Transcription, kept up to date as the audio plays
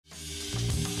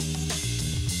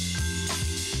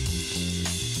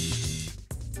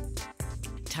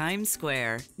Times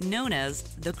Square, known as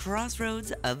the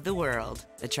crossroads of the world,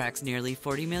 attracts nearly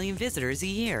 40 million visitors a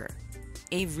year.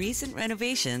 A recent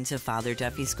renovation to Father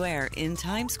Duffy Square in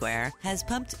Times Square has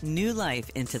pumped new life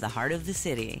into the heart of the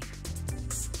city.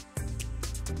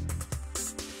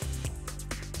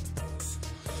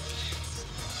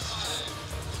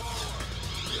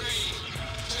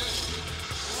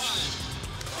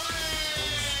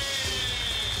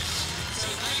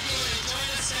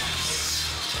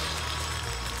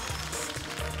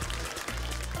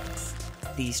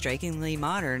 The strikingly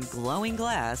modern glowing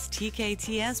glass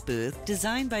TKTS booth,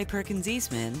 designed by Perkins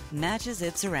Eastman, matches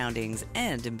its surroundings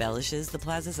and embellishes the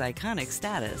plaza's iconic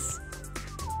status.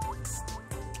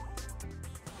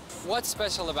 What's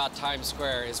special about Times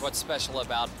Square is what's special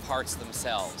about parks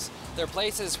themselves. They're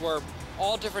places where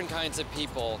all different kinds of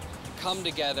people come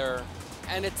together,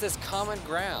 and it's this common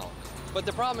ground. But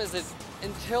the problem is that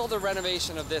until the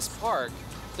renovation of this park,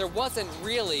 there wasn't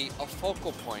really a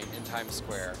focal point in Times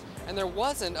Square. And there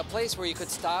wasn't a place where you could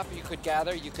stop, you could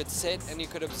gather, you could sit, and you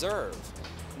could observe.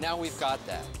 Now we've got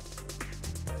that.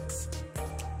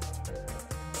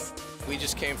 We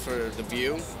just came for the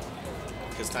view,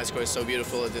 because Times Square is so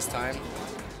beautiful at this time.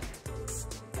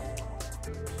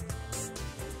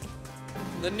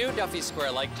 The new Duffy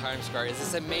Square, like Times Square, is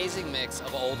this amazing mix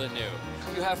of old and new.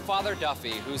 You have Father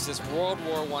Duffy, who's this World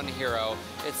War I hero.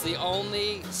 It's the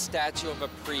only statue of a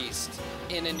priest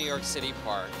in a New York City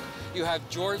park. You have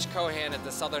George Cohan at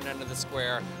the southern end of the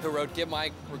square, who wrote Give My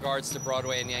Regards to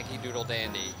Broadway and Yankee Doodle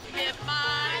Dandy. Give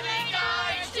my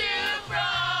regards to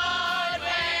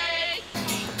Broadway.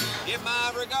 Give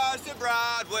my regards to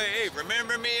Broadway.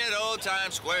 Remember me at Old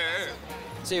Times Square.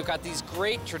 So you've got these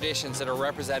great traditions that are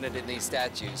represented in these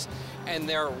statues, and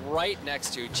they're right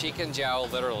next to, cheek and jowl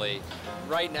literally,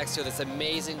 right next to this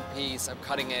amazing piece of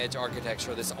cutting-edge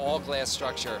architecture, this all-glass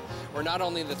structure, where not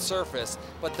only the surface,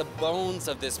 but the bones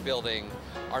of this building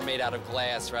are made out of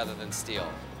glass rather than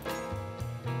steel.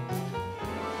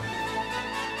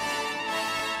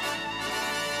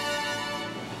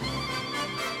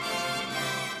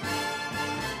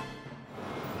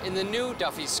 In the new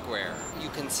Duffy Square, you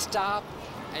can stop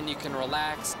and you can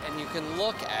relax and you can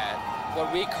look at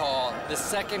what we call the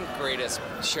second greatest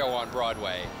show on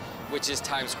Broadway, which is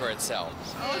Times Square itself.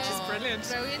 Oh, it's just brilliant.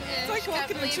 Brilliant. It's like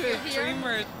walking into a dream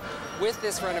world. With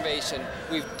this renovation,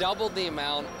 we've doubled the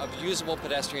amount of usable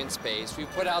pedestrian space. We've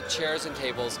put out chairs and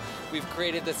tables. We've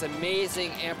created this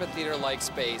amazing amphitheater-like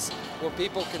space where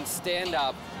people can stand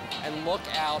up and look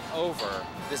out over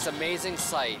this amazing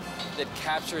site that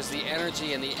captures the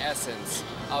energy and the essence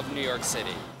of New York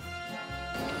City.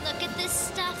 Look at this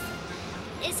stuff.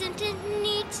 Isn't it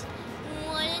neat?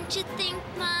 Wouldn't you think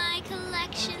my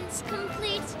collection's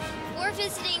complete? We're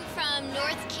visiting from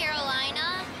North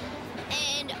Carolina,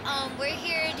 and we're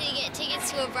here to get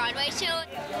tickets to a Broadway show.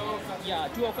 Yeah,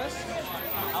 2 of us.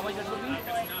 How much that would be?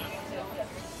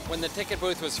 When the ticket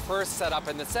booth was first set up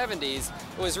in the 70s,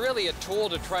 it was really a tool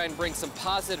to try and bring some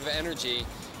positive energy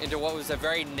into what was a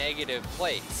very negative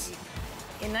place.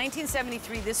 In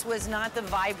 1973, this was not the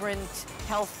vibrant,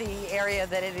 healthy area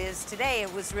that it is today.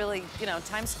 It was really, you know,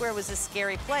 Times Square was a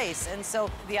scary place. And so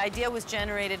the idea was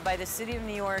generated by the city of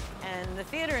New York and the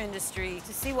theater industry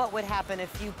to see what would happen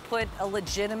if you put a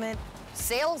legitimate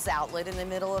sales outlet in the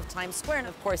middle of Times Square. And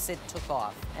of course, it took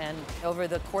off. And over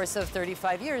the course of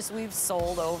 35 years, we've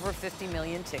sold over 50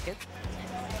 million tickets.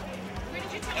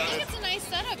 I think it's a nice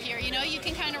setup here. You know, you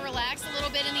can kind of relax a little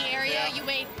bit in the area. You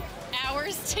wait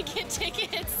hours to get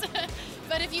tickets.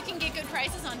 But if you can get good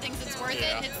prices on things, it's worth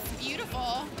it. It's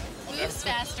beautiful. Moves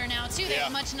faster now too. They have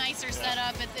a much nicer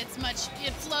setup. It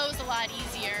flows a lot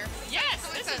easier.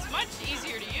 Yes, this is much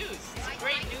easier to use. It's a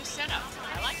great new setup.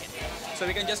 I like it. So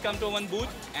we can just come to one booth,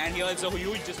 and here is a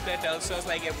huge display, tells us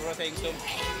like everything, so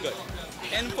good.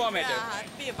 Informative.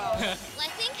 Well, I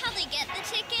think how they get the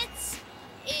tickets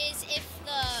is if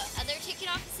the other ticket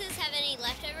offices have any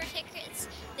leftover tickets,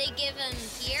 they give them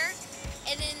here,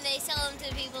 and then they sell them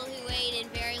to people who wait in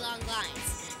very long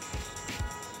lines.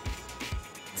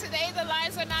 Today the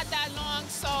lines are not that long,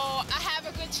 so I have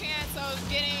a good chance of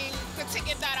getting the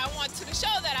ticket that I want to the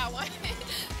show that I want.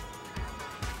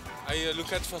 I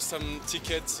look at for some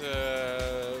tickets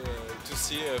to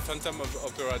see Phantom of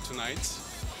Opera tonight.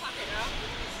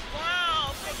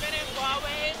 Wow, Forbidden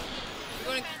Broadway.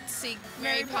 We're going to see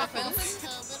Mary Poppins. The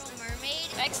Little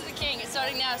Mermaid. X of the King. It's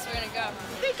starting now, so we're going to go.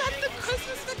 They got the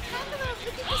Christmas Spectacular,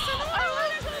 50% off. I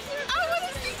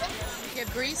want to see that. You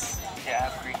have Grease? Yeah, I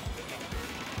have Grease.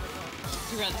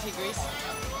 You rather see Grease?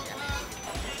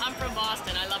 I'm from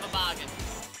Boston. I love a bargain.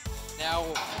 Now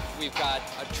we've got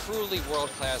a truly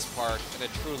world-class park and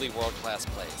a truly world-class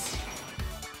place.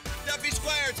 Duffy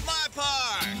Square,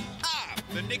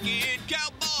 The Nicky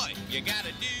Cowboy. You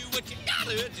gotta do what you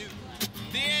gotta do.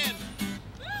 The end.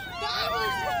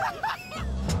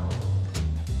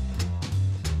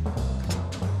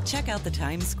 Check out the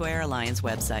Times Square Alliance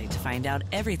website to find out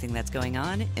everything that's going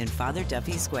on in Father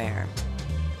Duffy Square.